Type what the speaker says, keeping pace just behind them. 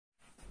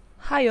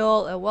Hi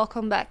all and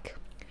welcome back.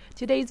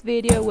 Today's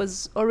video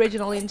was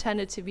originally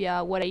intended to be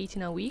a what I eat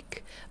in a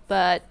week,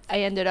 but I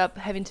ended up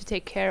having to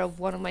take care of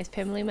one of my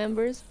family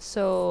members,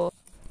 so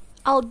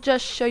I'll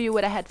just show you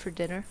what I had for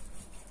dinner.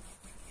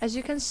 As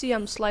you can see,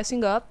 I'm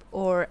slicing up,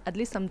 or at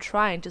least I'm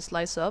trying to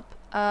slice up,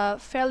 a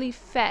fairly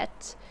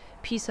fat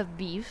piece of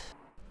beef,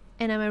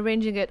 and I'm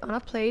arranging it on a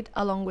plate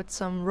along with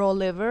some raw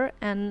liver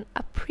and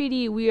a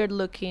pretty weird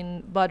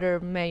looking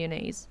butter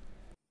mayonnaise.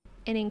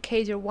 And in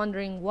case you're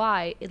wondering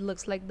why it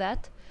looks like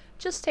that,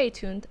 just stay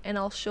tuned and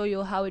I'll show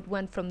you how it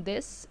went from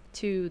this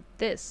to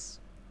this.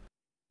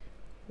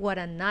 What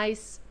a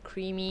nice,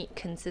 creamy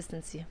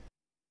consistency.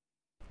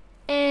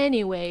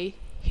 Anyway,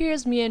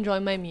 here's me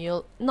enjoying my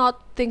meal,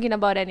 not thinking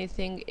about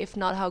anything if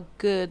not how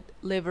good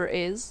liver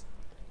is.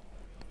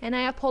 And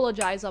I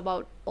apologize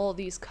about all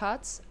these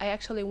cuts. I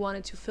actually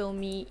wanted to film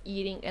me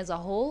eating as a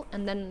whole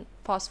and then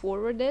fast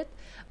forward it,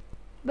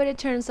 but it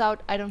turns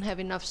out I don't have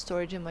enough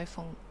storage in my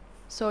phone.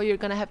 So you're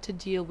gonna have to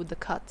deal with the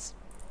cuts.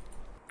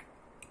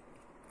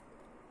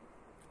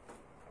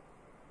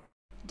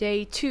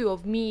 Day 2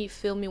 of me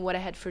filming what I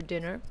had for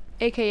dinner,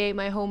 aka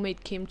my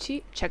homemade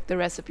kimchi, check the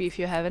recipe if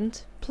you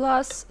haven't,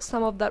 plus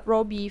some of that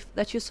raw beef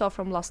that you saw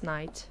from last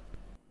night.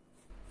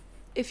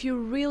 If you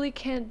really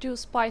can't do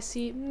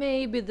spicy,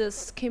 maybe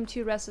this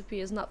kimchi recipe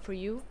is not for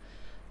you,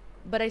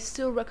 but I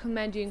still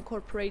recommend you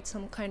incorporate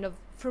some kind of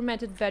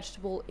fermented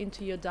vegetable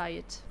into your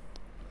diet.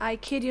 I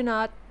kid you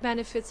not,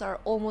 benefits are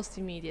almost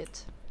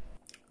immediate.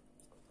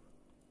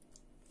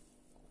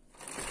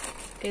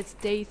 It's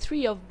day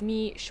 3 of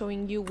me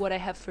showing you what I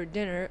have for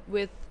dinner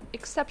with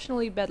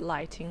exceptionally bad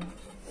lighting.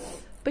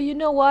 But you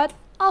know what?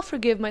 I'll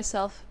forgive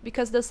myself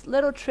because this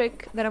little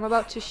trick that I'm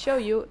about to show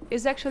you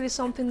is actually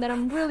something that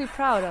I'm really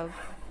proud of.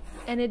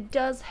 And it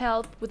does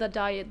help with a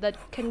diet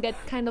that can get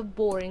kind of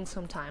boring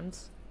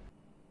sometimes.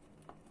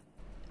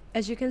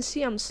 As you can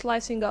see, I'm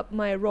slicing up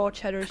my raw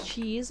cheddar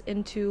cheese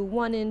into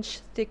 1-inch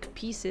thick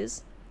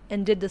pieces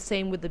and did the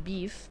same with the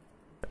beef.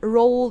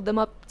 Roll them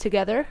up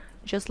together,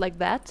 just like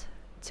that,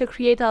 to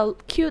create a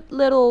cute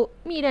little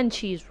meat and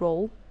cheese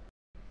roll.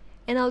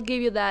 And I'll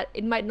give you that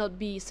it might not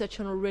be such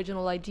an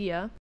original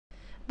idea,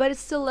 but it's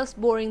still less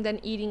boring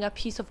than eating a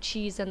piece of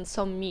cheese and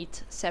some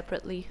meat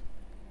separately.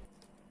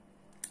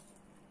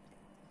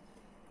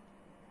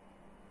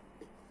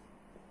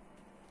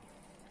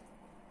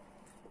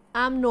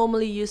 I'm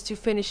normally used to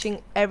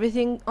finishing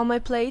everything on my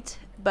plate,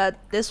 but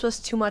this was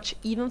too much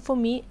even for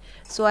me,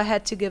 so I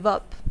had to give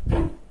up.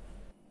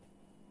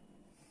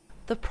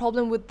 The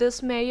problem with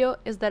this mayo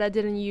is that I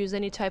didn't use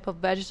any type of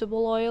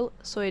vegetable oil,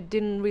 so it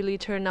didn't really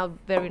turn out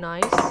very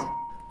nice.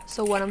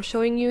 So what I'm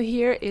showing you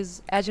here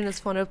is Agnes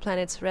von der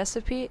Planet's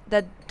recipe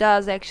that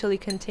does actually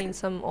contain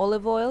some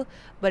olive oil,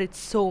 but it's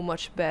so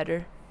much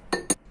better.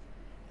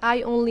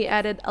 I only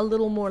added a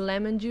little more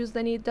lemon juice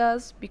than it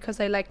does because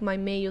I like my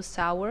mayo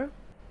sour.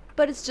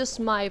 But it's just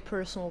my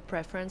personal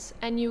preference,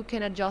 and you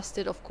can adjust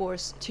it, of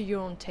course, to your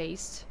own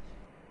taste.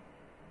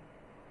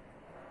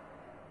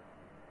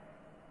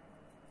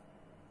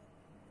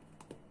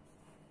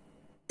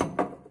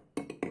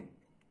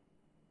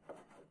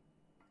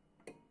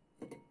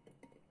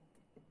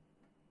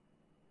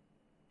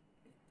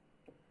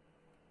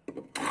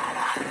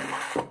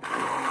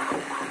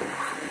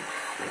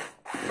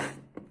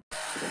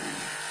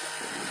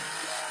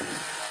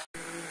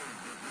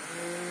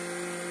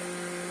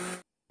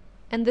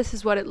 And this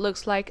is what it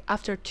looks like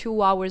after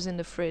 2 hours in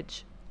the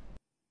fridge.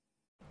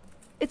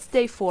 It's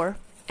day 4,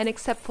 and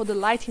except for the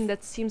lighting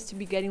that seems to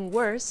be getting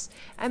worse,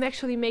 I'm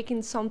actually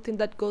making something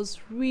that goes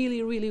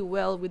really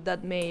well with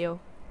that mayo.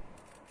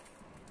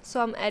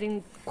 So I'm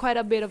adding quite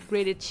a bit of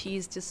grated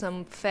cheese to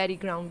some fatty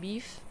ground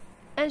beef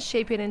and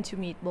shape it into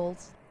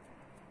meatballs.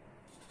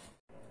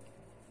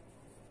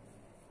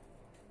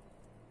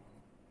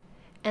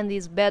 And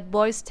these bad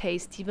boys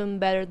taste even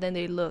better than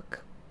they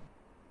look.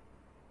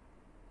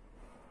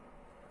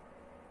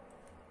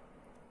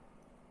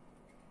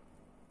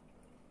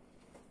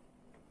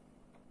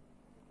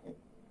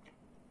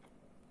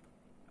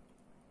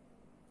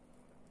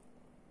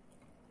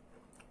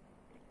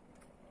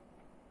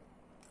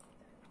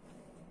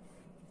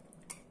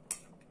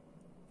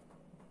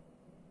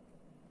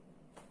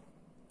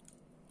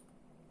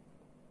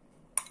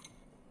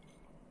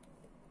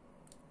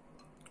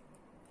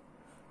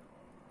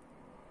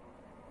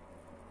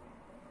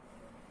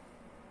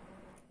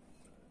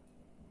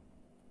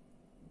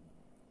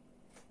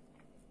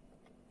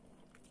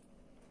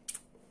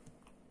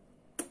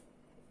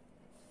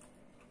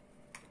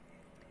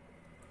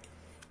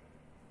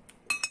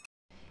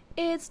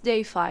 It's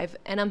day 5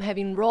 and I'm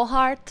having raw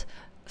heart,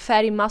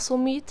 fatty muscle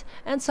meat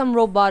and some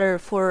raw butter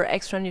for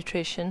extra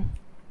nutrition.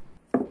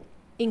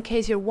 In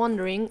case you're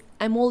wondering,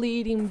 I'm only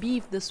eating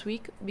beef this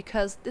week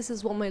because this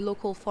is what my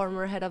local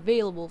farmer had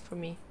available for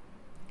me.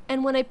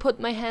 And when I put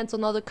my hands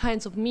on other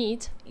kinds of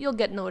meat, you'll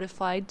get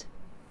notified.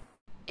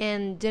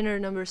 And dinner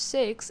number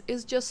 6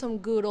 is just some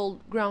good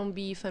old ground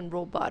beef and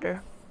raw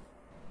butter.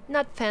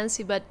 Not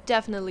fancy, but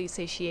definitely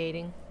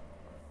satiating.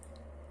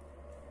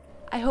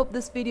 I hope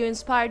this video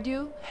inspired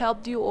you,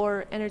 helped you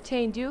or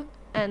entertained you,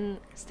 and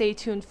stay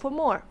tuned for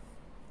more.